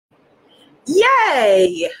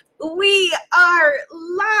Yay! We are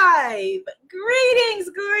live. Greetings,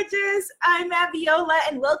 gorgeous. I'm Abiola,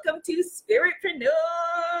 and welcome to Spiritpreneur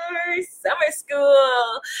Summer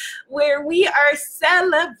School, where we are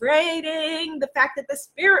celebrating the fact that the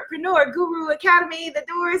Spiritpreneur Guru Academy, the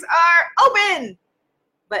doors are open.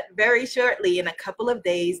 But very shortly, in a couple of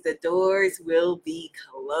days, the doors will be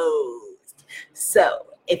closed. So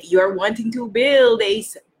if you're wanting to build a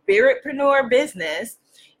Spiritpreneur business,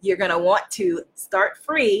 you're going to want to start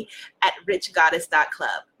free at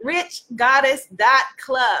richgoddess.club.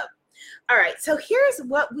 richgoddess.club. All right, so here's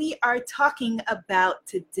what we are talking about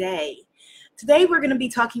today. Today, we're going to be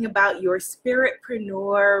talking about your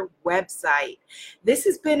Spiritpreneur website. This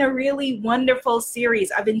has been a really wonderful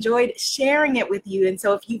series. I've enjoyed sharing it with you. And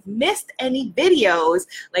so if you've missed any videos,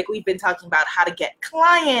 like we've been talking about how to get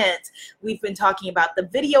clients, we've been talking about the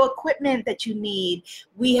video equipment that you need,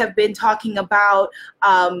 we have been talking about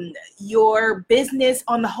your business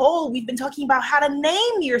on the whole. We've been talking about how to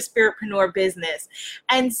name your Spiritpreneur business.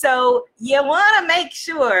 And so you want to make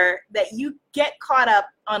sure that you get caught up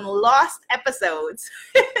on lost episodes.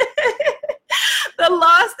 The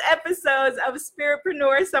lost episodes of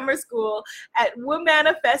Spiritpreneur Summer School at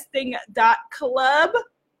womanifesting.club.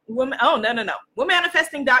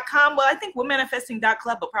 Womanifesting.com. Well, I think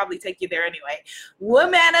womanifesting.club will probably take you there anyway.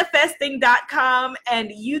 Womanifesting.com and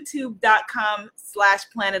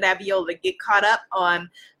youtube.com/Planet Abiola. Get caught up on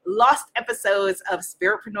lost episodes of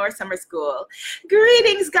Spiritpreneur Summer School.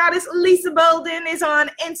 Greetings, Goddess Lisa Bolden is on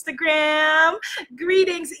Instagram.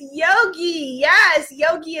 Greetings, Yogi. Yes,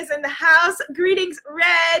 Yogi is in the house. Greetings,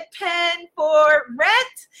 Red Pen for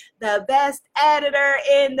Rent, the best editor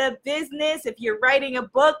in the business. If you're writing a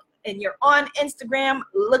book and you're on Instagram,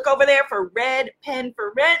 look over there for Red Pen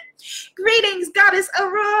for Rent. Greetings, Goddess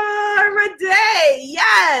Aurora Day.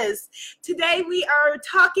 Yes, today we are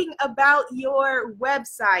talking about your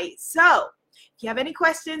website. So if you have any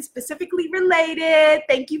questions specifically related,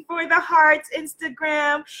 thank you for the hearts,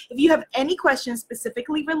 Instagram. If you have any questions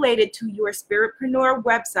specifically related to your Spiritpreneur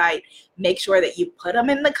website, make sure that you put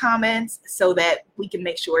them in the comments so that we can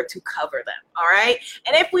make sure to cover them, all right?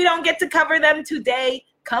 And if we don't get to cover them today,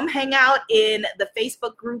 come hang out in the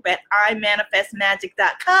Facebook group at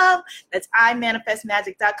imanifestmagic.com. That's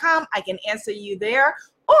imanifestmagic.com. I can answer you there.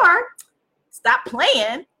 Or stop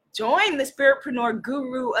playing. Join the Spiritpreneur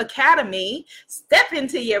Guru Academy. Step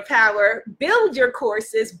into your power. Build your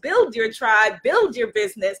courses. Build your tribe. Build your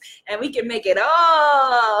business. And we can make it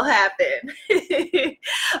all happen.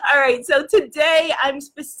 All right. So today I'm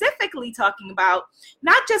specifically talking about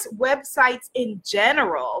not just websites in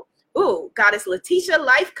general. Ooh, Goddess Letitia,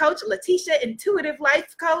 life coach, Letitia, intuitive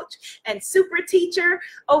life coach, and super teacher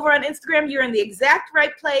over on Instagram. You're in the exact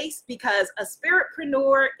right place because a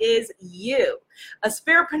Spiritpreneur is you. A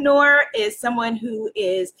Spiritpreneur is someone who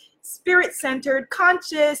is spirit-centered,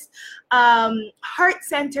 conscious,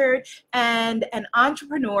 heart-centered, and an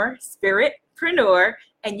entrepreneur, spiritpreneur.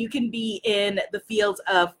 And you can be in the fields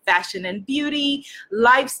of fashion and beauty,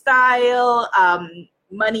 lifestyle,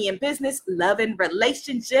 money and business, love and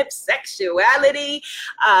relationships, sexuality.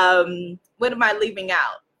 What am I leaving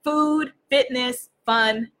out? Food, fitness,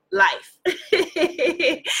 fun, life.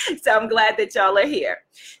 So I'm glad that y'all are here.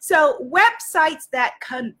 So websites that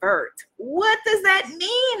convert. What does that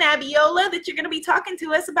mean, Abiola, that you're going to be talking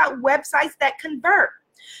to us about websites that convert?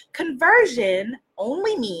 Conversion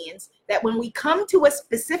only means that when we come to a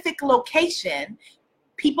specific location,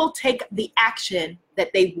 people take the action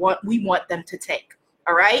that we want them to take.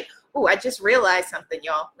 All right. Oh, I just realized something,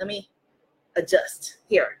 y'all. Let me adjust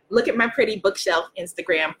here. Look at my pretty bookshelf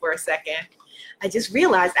Instagram for a second. I just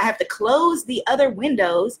realized I have to close the other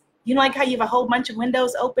windows. You know, like how you have a whole bunch of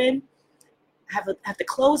windows open? I have to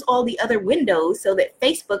close all the other windows so that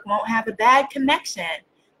Facebook won't have a bad connection.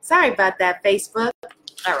 Sorry about that, Facebook.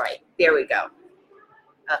 All right. There we go.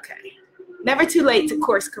 Okay. Never too late to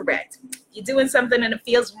course correct. You're doing something and it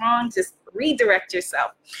feels wrong, just redirect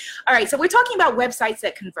yourself. All right, so we're talking about websites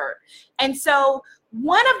that convert. And so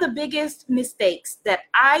one of the biggest mistakes that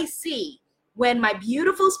I see when my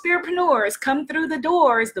beautiful Spiritpreneurs come through the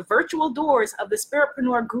doors, the virtual doors of the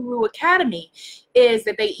Spiritpreneur Guru Academy, is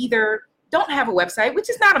that they either don't have a website, which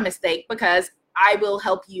is not a mistake because I will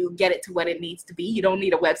help you get it to what it needs to be. You don't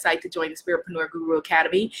need a website to join the Spiritpreneur Guru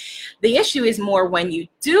Academy. The issue is more when you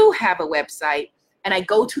do have a website and I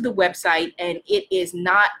go to the website and it is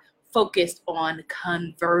not focused on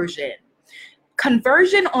conversion.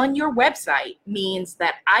 Conversion on your website means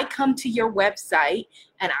that I come to your website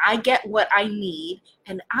and I get what I need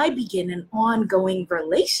and I begin an ongoing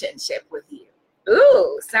relationship with you.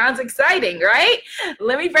 Ooh, sounds exciting, right?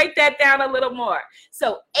 Let me break that down a little more.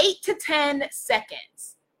 So 8 to 10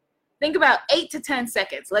 seconds. Think about 8 to 10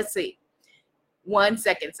 seconds. Let's see. 1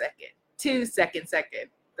 second, 2 second,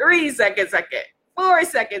 3 second, 4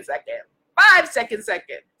 second, 5 second,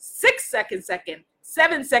 6 second,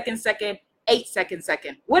 7 second, 8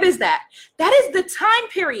 second. What is that? That is the time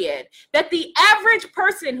period that the average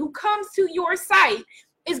person who comes to your site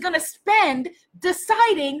is going to spend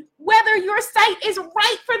deciding whether your site is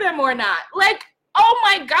right for them or not. Like, oh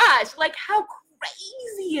my gosh, like how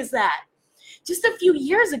crazy is that? Just a few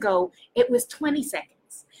years ago, it was 20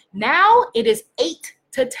 seconds. Now it is 8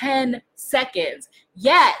 to 10 seconds.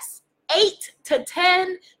 Yes, 8 to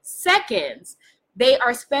 10 seconds they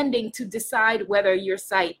are spending to decide whether your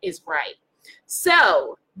site is right.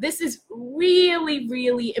 So this is really,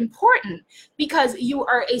 really important because you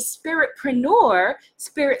are a spiritpreneur,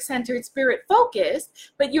 spirit-centered,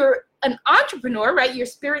 spirit-focused, but you're an entrepreneur, right? You're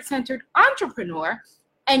spirit-centered entrepreneur,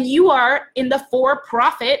 and you are in the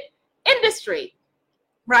for-profit industry,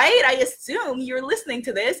 right? I assume you're listening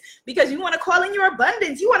to this because you want to call in your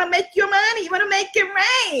abundance. You want to make your money. You want to make it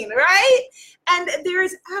rain, right? And there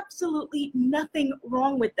is absolutely nothing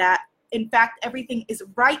wrong with that. In fact, everything is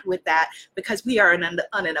right with that because we are on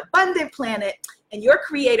an abundant planet, and your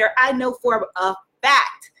creator, I know for a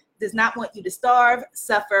fact, does not want you to starve,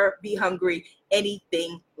 suffer, be hungry,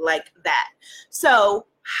 anything like that. So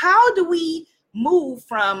how do we move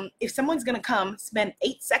from, if someone's going to come spend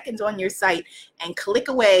 8 seconds on your site and click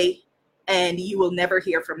away and you will never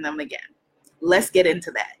hear from them again? Let's get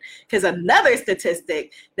into that, because another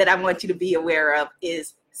statistic that I want you to be aware of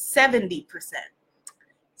is 70%.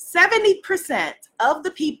 70% of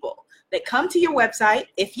the people that come to your website,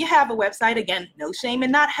 if you have a website, again, no shame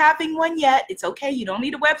in not having one yet. It's okay. You don't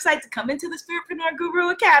need a website to come into the Spiritpreneur Guru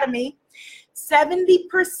Academy.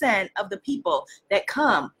 70% of the people that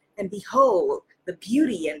come and behold the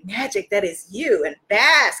beauty and magic that is you and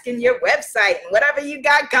bask in your website and whatever you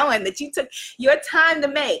got going that you took your time to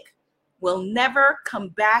make will never come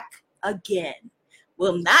back again,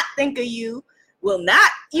 will not think of you, will not,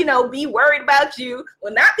 be worried about you,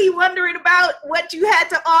 will not be wondering about what you had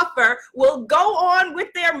to offer, will go on with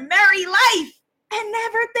their merry life and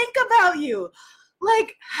never think about you.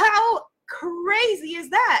 Like, how crazy is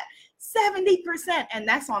that? 70%, and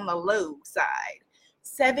that's on the low side.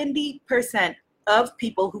 70% of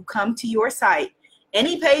people who come to your site,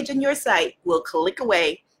 any page in your site, will click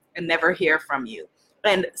away and never hear from you.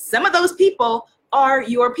 And some of those people are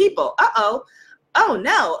your people. Oh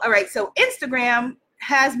no. All right. So Instagram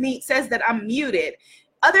says that I'm muted.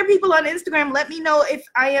 Other people on Instagram, let me know if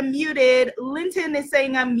I am muted. Linton is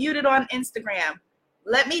saying I'm muted on Instagram.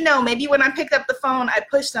 Let me know. Maybe when I picked up the phone, I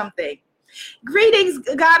pushed something. Greetings,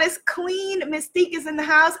 Goddess Queen Mystique is in the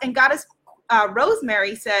house, and Goddess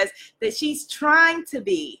Rosemary says that she's trying to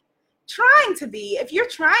be. If you're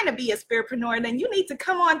trying to be a spiritpreneur, then you need to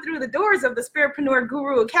come on through the doors of the Spiritpreneur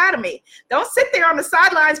Guru Academy. Don't sit there on the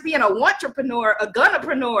sidelines being a wantrepreneur, a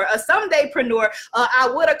gonapreneur, a somedayypreneur, I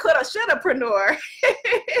woulda, coulda, shoulda-preneur.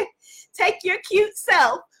 Take your cute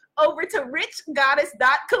self over to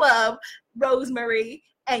richgoddess.club, Rosemary,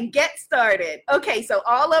 and get started. Okay, so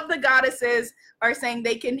all of the goddesses are saying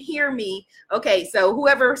they can hear me. Okay, so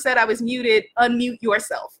whoever said I was muted, unmute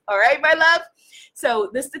yourself. All right, my love?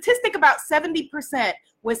 So the statistic about 70%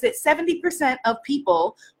 was that 70% of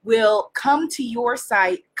people will come to your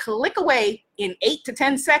site, click away in 8 to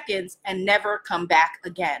 10 seconds, and never come back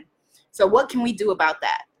again. So what can we do about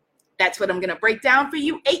that? That's what I'm going to break down for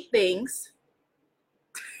you. 8 things.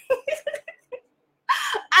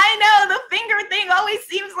 I know the finger thing always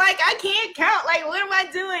seems like I can't count. Like, what am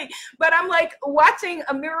I doing? But I'm like watching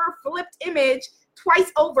a mirror flipped image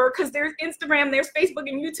twice over because there's Instagram, there's Facebook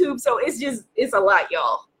and YouTube. So it's a lot,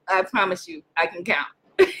 y'all. I promise you, I can count.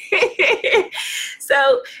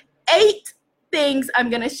 So 8 things I'm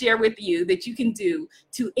going to share with you that you can do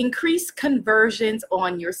to increase conversions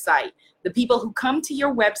on your site. The people who come to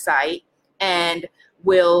your website and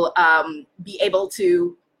will be able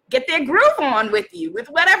to get their groove on with you, with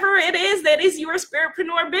whatever it is that is your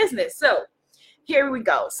spiritpreneur business. So here we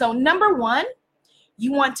go. So number 1,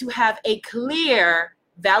 you want to have a clear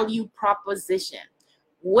value proposition.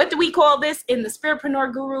 What do we call this in the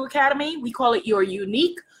Spiritpreneur Guru Academy? We call it your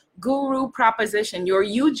unique guru proposition, your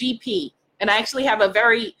UGP. And I actually have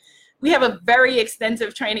we have a very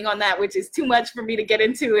extensive training on that, which is too much for me to get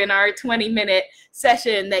into in our 20-minute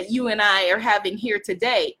session that you and I are having here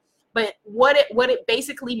today. But what it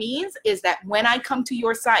basically means is that when I come to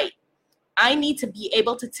your site, I need to be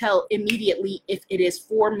able to tell immediately if it is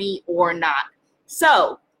for me or not.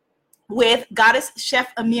 So with Goddess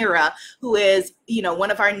Chef Amira, who is,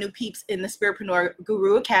 one of our new peeps in the Spiritpreneur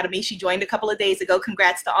Guru Academy. She joined a couple of days ago.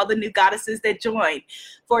 Congrats to all the new goddesses that joined.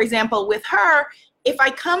 For example, with her, if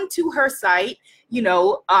I come to her site,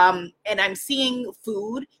 and I'm seeing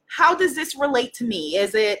food, how does this relate to me?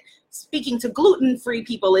 Is it speaking to gluten-free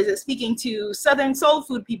people? Is it speaking to Southern soul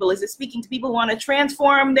food people? Is it speaking to people who want to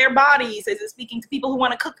transform their bodies? Is it speaking to people who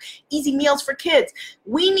want to cook easy meals for kids?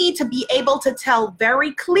 We need to be able to tell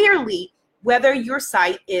very clearly whether your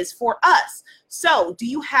site is for us. So do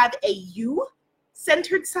you have a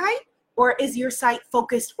you-centered site, or is your site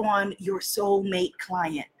focused on your soulmate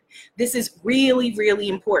client? This is really, really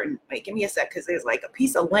important. Wait, give me a sec, because there's like a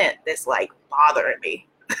piece of lint that's like bothering me.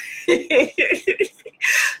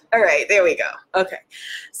 All right, there we go. Okay.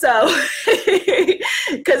 So,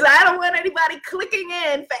 because I don't want anybody clicking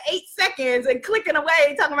in for 8 seconds and clicking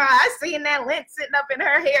away talking about, I seen that lint sitting up in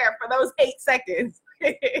her hair for those 8 seconds.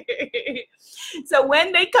 So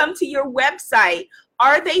when they come to your website,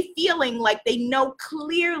 are they feeling like they know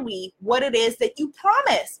clearly what it is that you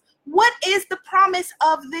promise? What is the promise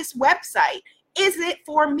of this website? Is it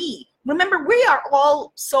for me? Remember, we are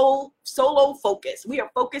all solo focused. We are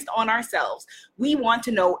focused on ourselves. We want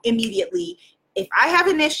to know immediately if I have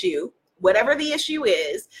an issue, whatever the issue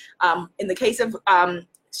is. In the case of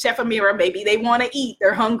Chef Amira, maybe they want to eat,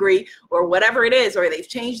 they're hungry, or whatever it is, or they've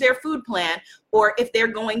changed their food plan, or if they're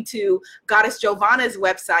going to Goddess Giovanna's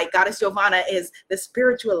website. Goddess Giovanna is the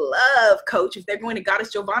spiritual love coach. If they're going to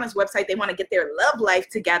Goddess Giovanna's website, they want to get their love life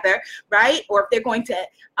together, right? Or if they're going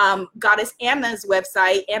to Goddess Anna's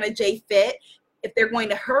website, Anna J Fit, if they're going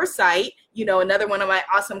to her site, another one of my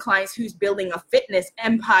awesome clients who's building a fitness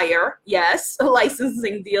empire, yes,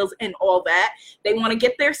 licensing deals and all that, they want to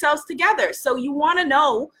get themselves together. So you want to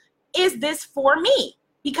know, is this for me?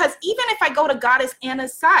 Because even if I go to Goddess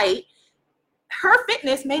Anna's site, her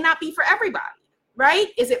fitness may not be for everybody, right?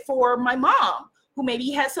 Is it for my mom, who maybe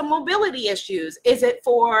has some mobility issues? Is it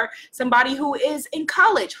for somebody who is in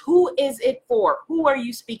college? Who is it for? Who are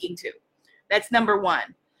you speaking to? That's number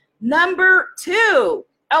one. Number two,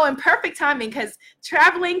 and perfect timing, because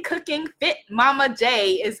Traveling Cooking Fit Mama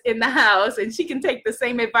J is in the house, and she can take the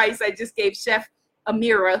same advice I just gave Chef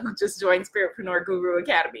Amira, who just joined Spiritpreneur Guru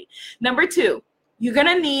Academy. Number two, you're going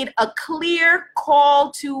to need a clear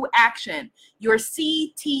call to action, your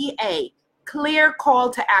CTA, clear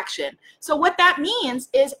call to action. So what that means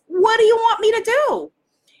is, what do you want me to do?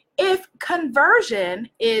 If conversion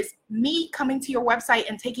is me coming to your website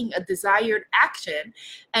and taking a desired action,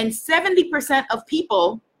 and 70% of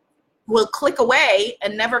people will click away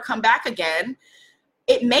and never come back again,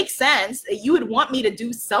 it makes sense that you would want me to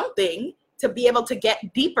do something to be able to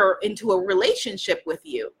get deeper into a relationship with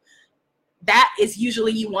you. That is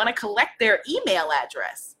usually, you want to collect their email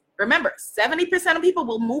address. Remember, 70% of people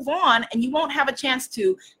will move on, and you won't have a chance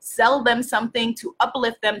to sell them something, to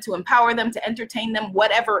uplift them, to empower them, to entertain them,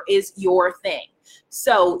 whatever is your thing.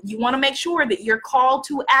 So you want to make sure that your call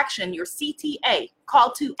to action, your CTA,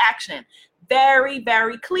 call to action, very,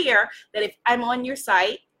 very clear, that if I'm on your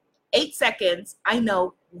site, 8 seconds, I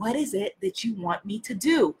know, what is it that you want me to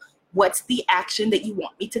do? What's the action that you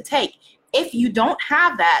want me to take? If you don't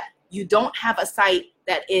have that, you don't have a site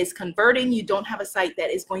that is converting. You don't have a site that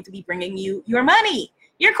is going to be bringing you your money,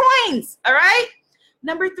 your coins, all right?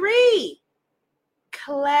 Number three,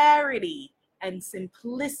 clarity and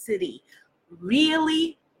simplicity.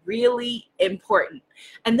 Really, really important.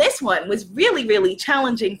 And this one was really, really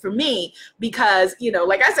challenging for me because,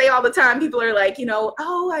 like I say all the time, people are like,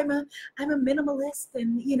 oh, I'm a minimalist,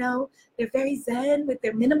 and, they're very zen with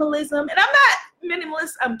their minimalism. And I'm not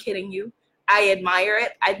minimalist. I'm kidding you. I admire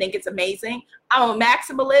it. I think it's amazing. I'm a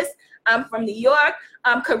maximalist. I'm from New York.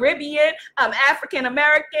 I'm Caribbean. I'm African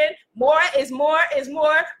American. More is more is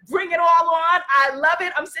more. Bring it all on. I love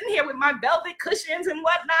it. I'm sitting here with my velvet cushions and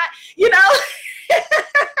whatnot,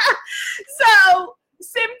 So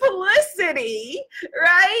simplicity,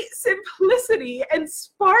 right? Simplicity and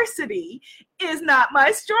sparsity is not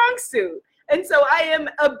my strong suit. And so I am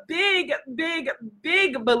a big, big,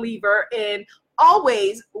 big believer in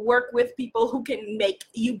always work with people who can make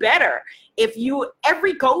you better.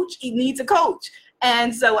 Every coach needs a coach.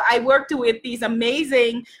 And so I worked with these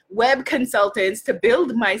amazing web consultants to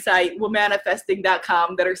build my site,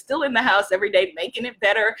 womanifesting.com, that are still in the house every day, making it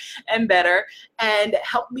better and better, and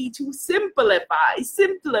help me to simplify,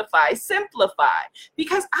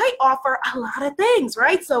 because I offer a lot of things,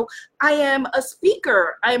 right? So I am a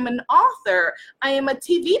speaker, I'm an author, I am a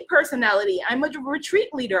TV personality, I'm a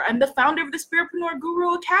retreat leader, I'm the founder of the Spiritpreneur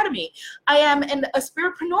Guru Academy. I am a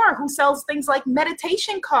spiritpreneur who sells things like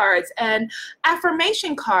meditation cards and affirmations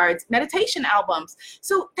affirmation cards, meditation albums.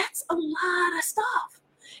 So that's a lot of stuff.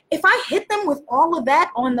 If I hit them with all of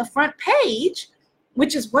that on the front page,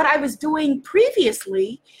 which is what I was doing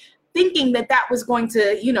previously, thinking that that was going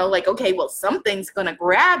to, like, okay, well, something's going to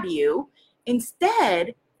grab you.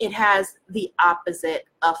 Instead, it has the opposite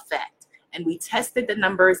effect. And we tested the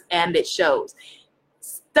numbers and it shows.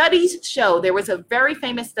 Studies show, there was a very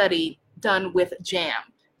famous study done with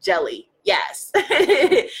jelly. Yes.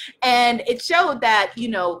 And it showed that,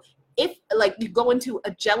 if like you go into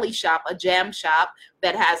a jelly shop, a jam shop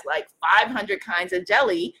that has like 500 kinds of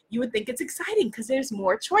jelly, you would think it's exciting because there's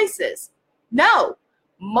more choices. No,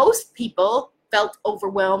 most people felt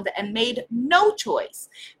overwhelmed and made no choice.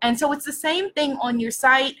 And so it's the same thing on your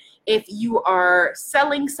site. If you are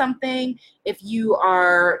selling something, if you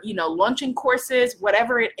are, launching courses,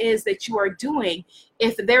 whatever it is that you are doing,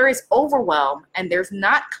 if there is overwhelm and there's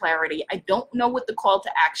not clarity, I don't know what the call to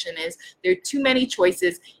action is, there are too many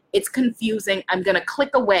choices, it's confusing, I'm going to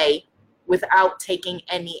click away without taking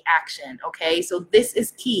any action, okay? So this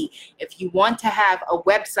is key. If you want to have a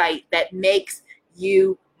website that makes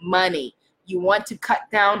you money, you want to cut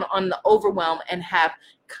down on the overwhelm and have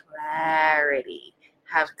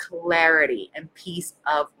clarity and peace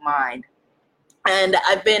of mind. And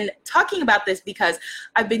I've been talking about this because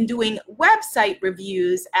I've been doing website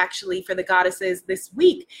reviews actually for the Goddesses this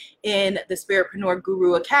week in the Spiritpreneur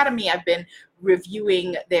Guru Academy. I've been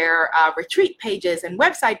reviewing their retreat pages and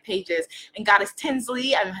website pages. And Goddess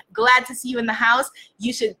Tinsley, I'm glad to see you in the house.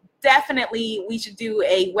 We should do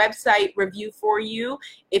a website review for you.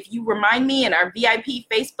 If you remind me in our VIP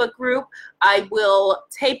Facebook group, I will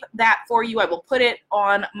tape that for you. I will put it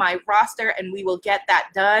on my roster and we will get that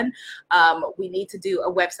done. We need to do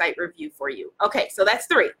a website review for you. Okay, so that's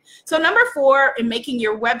 3. So number 4, in making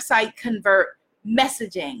your website convert,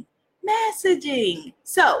 messaging.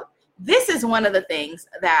 So this is one of the things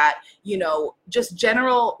that, just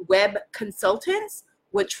general web consultants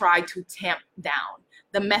would try to tamp down.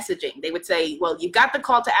 The messaging. They would say, well, you've got the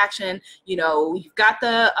call to action, you've got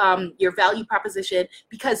the your value proposition,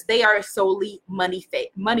 because they are solely money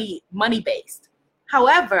based.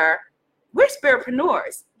 However, we're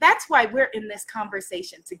spiritpreneurs. That's why we're in this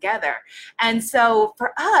conversation together. And so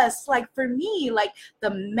for us, like for me, like the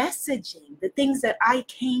messaging, the things that I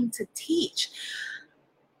came to teach,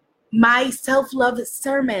 my self-love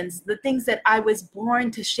sermons, the things that I was born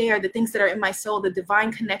to share, the things that are in my soul, the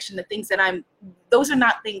divine connection, the things that those are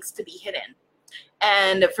not things to be hidden.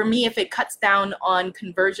 And for me, if it cuts down on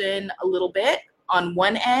conversion a little bit on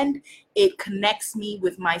one end, it connects me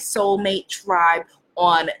with my soulmate tribe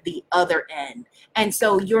on the other end. And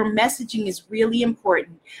so your messaging is really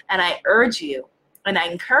important. And I urge you and I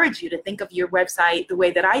encourage you to think of your website the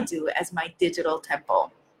way that I do, as my digital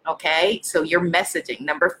temple. Okay, so your messaging,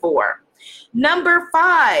 number 4. Number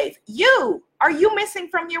 5, are you missing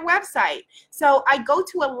from your website? So I go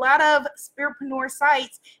to a lot of spiritpreneur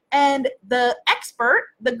sites and the expert,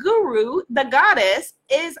 the guru, the goddess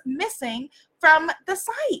is missing from the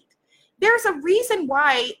site. There's a reason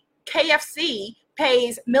why KFC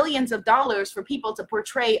pays millions of dollars for people to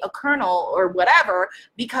portray a colonel or whatever,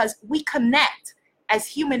 because we connect as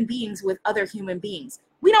human beings with other human beings.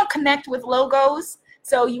 We don't connect with logos.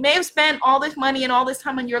 So you may have spent all this money and all this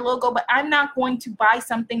time on your logo, but I'm not going to buy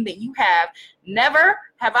something that you have. Never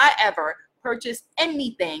have I ever purchased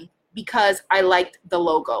anything because I liked the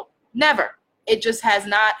logo. Never. It just has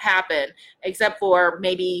not happened, except for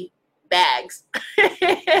maybe bags,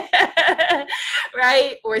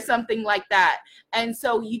 right? Or something like that. And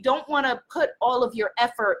so you don't want to put all of your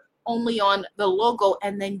effort only on the logo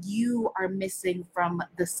and then you are missing from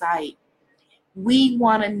the site. We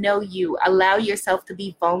want to know you. Allow yourself to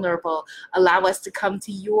be vulnerable. Allow us to come to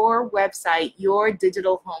your website, your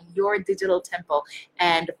digital home, your digital temple,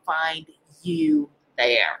 and find you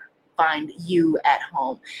there. Find you at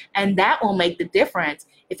home. And that will make the difference.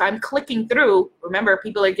 If I'm clicking through, remember,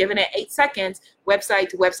 people are giving it 8 seconds, website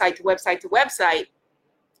to website to website to website.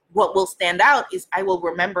 What will stand out is I will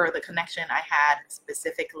remember the connection I had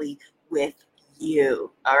specifically with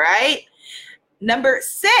you. All right. Number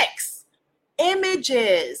 6.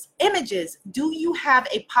 Images. Do you have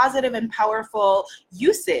a positive and powerful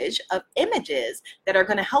usage of images that are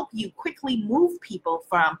going to help you quickly move people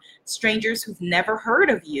from strangers who've never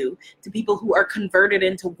heard of you to people who are converted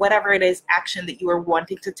into whatever it is action that you are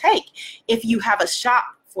wanting to take? If you have a shop,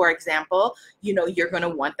 for example, you're going to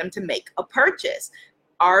want them to make a purchase.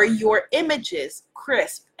 Are your images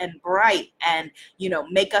crisp and bright and,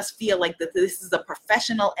 make us feel like that this is a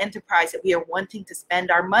professional enterprise that we are wanting to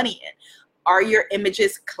spend our money in? Are your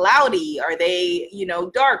images cloudy? Are they,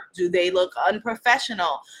 dark? Do they look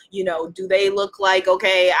unprofessional? Do they look like,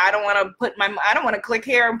 okay, I don't want to click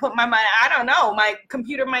here and put my money, I don't know, my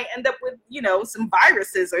computer might end up with, some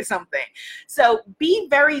viruses or something. So be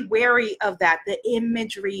very wary of that. The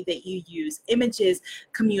imagery that you use, images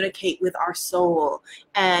communicate with our soul,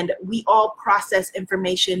 and we all process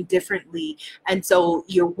information differently. And so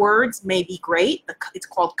your words may be great. It's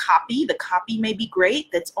called copy. The copy may be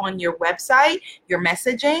great that's on your website, your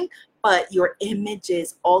messaging, but your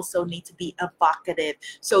images also need to be evocative.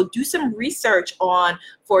 So do some research on,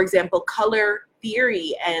 for example, color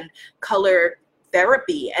theory and color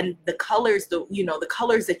therapy, and the colors, the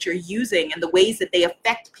colors that you're using and the ways that they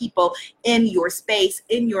affect people in your space,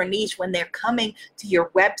 in your niche, when they're coming to your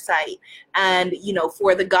website. And,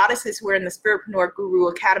 for the goddesses who are in the Spiritpreneur Guru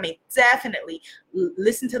Academy, definitely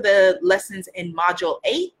listen to the lessons in Module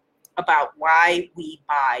 8 about why we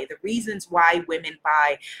buy, the reasons why women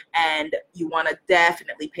buy, and you want to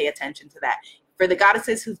definitely pay attention to that. For the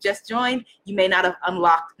goddesses who've just joined, you may not have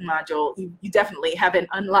unlocked you definitely haven't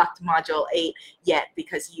unlocked Module 8 yet,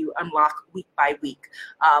 because you unlock week by week,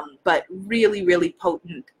 but really, really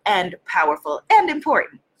potent and powerful and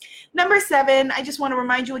important. Number 7, I just want to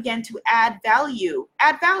remind you again to add value.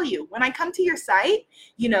 Add value. When I come to your site,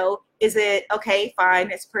 is it, okay, fine,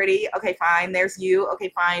 it's pretty, okay, fine, there's you,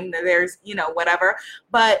 okay, fine, there's, whatever.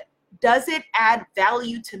 But does it add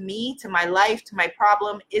value to me, to my life, to my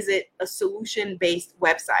problem? Is it a solution-based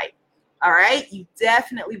website? All right, you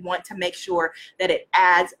definitely want to make sure that it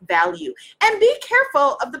adds value. And be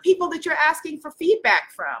careful of the people that you're asking for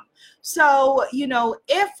feedback from. So,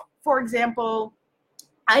 if, for example,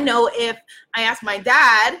 I know if I ask my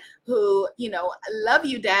dad, who, I love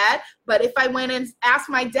you, Dad, but if I went and asked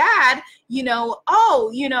my dad, how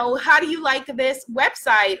do you like this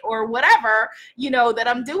website or whatever, that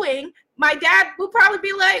I'm doing, my dad will probably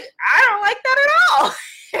be like, I don't like that at all.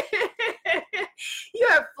 You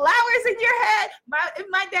have flowers in your head. If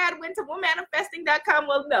my dad went to womanifesting.com,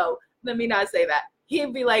 well, no, let me not say that.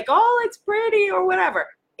 He'd be like, oh, it's pretty or whatever.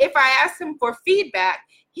 If I asked him for feedback,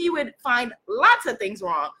 he would find lots of things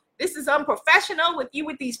wrong. This is unprofessional with you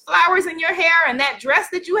with these flowers in your hair and that dress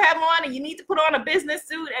that you have on, and you need to put on a business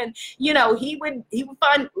suit. And, he would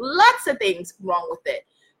find lots of things wrong with it.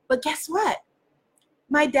 But guess what?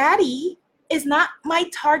 My daddy is not my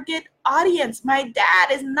target audience. My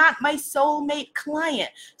dad is not my soulmate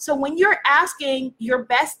client. So when you're asking your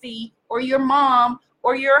bestie or your mom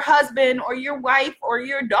or your husband or your wife or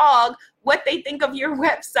your dog what they think of your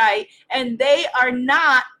website, and they are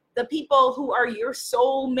not the people who are your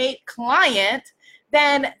soulmate client,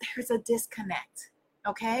 then there's a disconnect.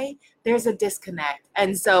 Okay, there's a disconnect.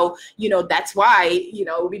 And so, that's why,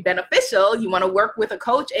 it would be beneficial. You want to work with a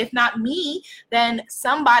coach. If not me, then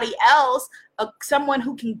somebody else, someone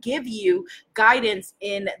who can give you guidance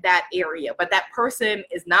in that area. But that person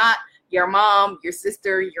is not your mom, your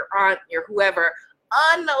sister, your aunt, your whoever,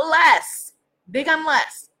 unless they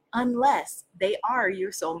are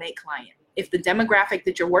your soulmate client. If the demographic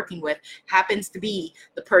that you're working with happens to be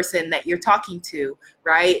the person that you're talking to,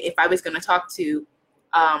 right? If I was going to talk to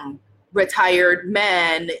retired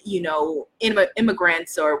men,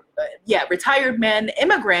 immigrants, or retired men,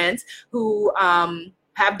 immigrants who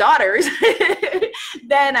have daughters,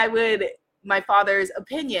 then my father's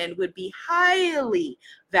opinion would be highly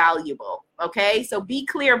valuable. Okay, so be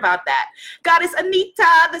clear about that. Goddess Anita,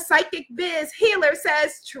 the psychic biz healer,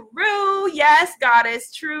 says true. Yes,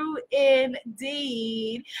 goddess, true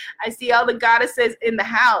indeed. I see all the goddesses in the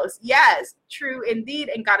house. Yes, true indeed.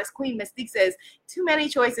 And goddess Queen Mystique says too many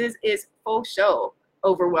choices is faux show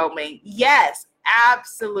overwhelming. Yes,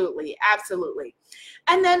 absolutely, absolutely.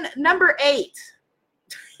 And then number 8.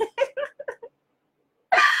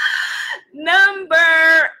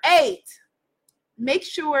 Number 8, make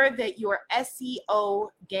sure that your SEO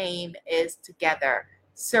game is together.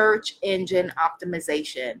 Search engine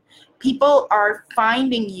optimization. People are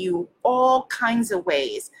finding you all kinds of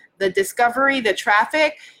ways. The discovery, the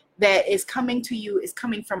traffic that is coming to you is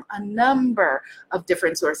coming from a number of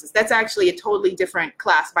different sources. That's actually a totally different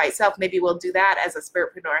class by itself. Maybe we'll do that as a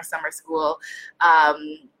Spiritpreneur Summer School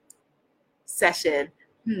session.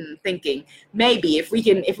 Thinking maybe if we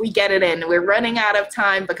get it in. We're running out of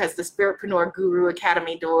time because the Spiritpreneur Guru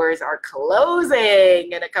Academy doors are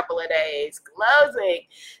closing in a couple of days.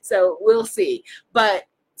 So we'll see. But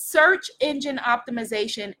search engine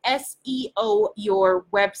optimization, SEO, your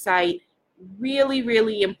website, really,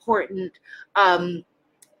 really important.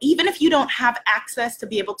 Even if you don't have access to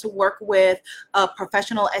be able to work with a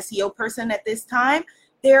professional SEO person at this time,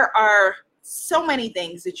 there are so many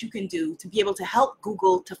things that you can do to be able to help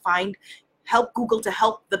Google to find help Google to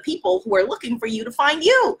help the people who are looking for you to find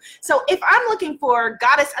you. So if I'm looking for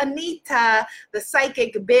Goddess Anita, the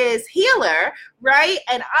psychic biz healer, right?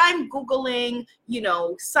 And I'm Googling,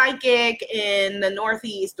 psychic in the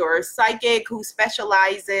Northeast, or psychic who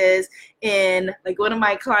specializes in, like, one of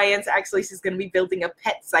my clients, actually, she's going to be building a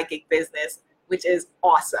pet psychic business, which is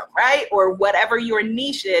awesome, right? Or whatever your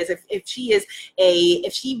niche is. If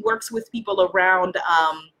she works with people around,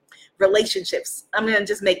 relationships. I'm going to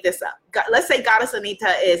just make this up. Let's say Goddess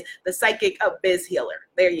Anita is the psychic biz healer.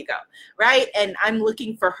 There you go. Right. And I'm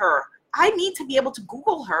looking for her. I need to be able to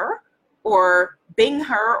Google her or Bing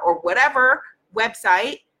her or whatever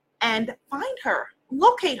website and find her,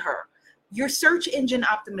 locate her. Your search engine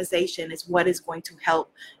optimization is what is going to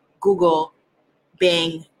help Google,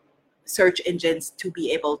 Bing, search engines to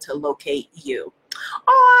be able to locate you.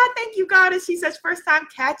 Oh, thank you, Goddess. She says, first time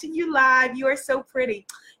catching you live. You are so pretty.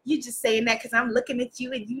 You just saying that because I'm looking at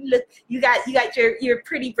you, and you got your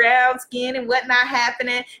pretty brown skin and whatnot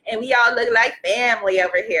happening, and we all look like family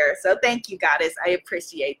over here. So thank you, Goddess. I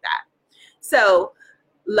appreciate that. So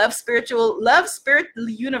Love Spirit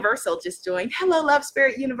Universal just joined. Hello, Love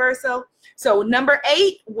Spirit Universal. So number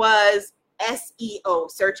 8 was SEO,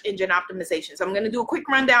 search engine optimization. So I'm going to do a quick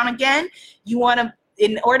rundown again. You want to,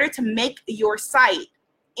 in order to make your site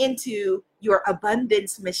into your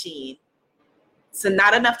abundance machine. So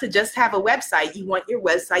not enough to just have a website. You want your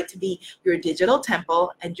website to be your digital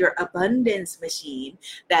temple and your abundance machine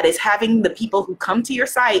that is having the people who come to your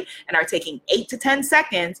site and are taking 8 to 10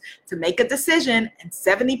 seconds to make a decision, and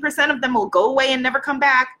 70% of them will go away and never come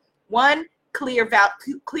back. 1, clear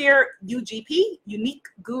UGP, unique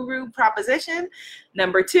guru proposition.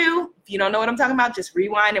 Number 2, if you don't know what I'm talking about, just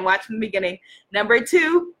rewind and watch from the beginning. Number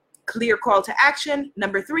 2, clear call to action.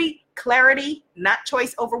 Number 3, clarity, not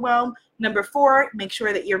choice overwhelm. Number 4, make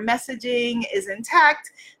sure that your messaging is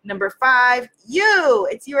intact. Number 5,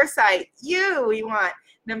 it's your site. You want.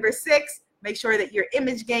 Number 6, make sure that your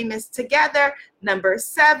image game is together. Number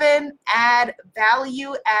 7, add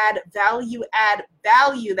value.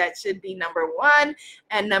 That should be number 1.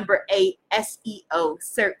 And number 8, SEO,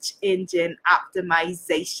 search engine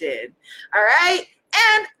optimization. All right.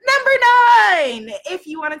 And number 9, if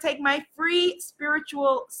you want to take my free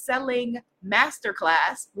spiritual selling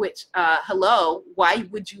masterclass, which, hello, why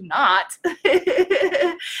would you not?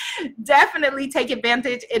 Definitely take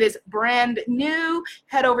advantage. It is brand new.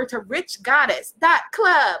 Head over to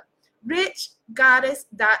richgoddess.club.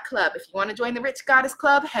 richgoddess.club. If you want to join the Rich Goddess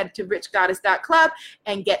Club, head to richgoddess.club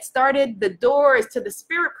and get started. The doors to the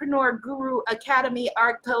Spiritpreneur Guru Academy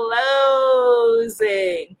are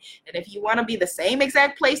closing. And if you want to be the same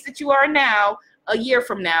exact place that you are now, a year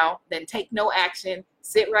from now, then take no action.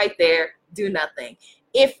 Sit right there. Do nothing.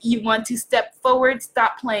 If you want to step forward,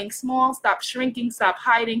 stop playing small, stop shrinking, stop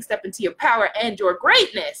hiding, step into your power and your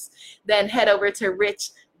greatness, then head over to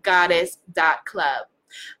richgoddess.club.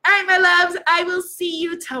 All right, my loves, I will see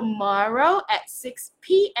you tomorrow at 6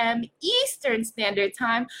 p.m. Eastern Standard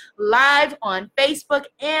Time, live on Facebook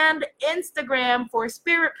and Instagram for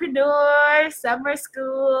Spiritpreneur Summer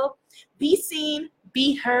School. Be seen,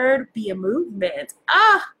 be heard, be a movement.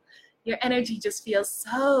 Your energy just feels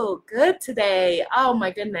so good today. Oh my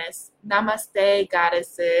goodness. Namaste,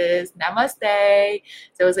 goddesses. Namaste.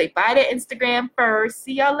 So we say bye to Instagram first.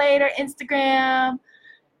 See y'all later, Instagram.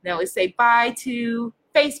 Now we say bye to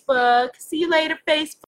Facebook. See you later, Facebook.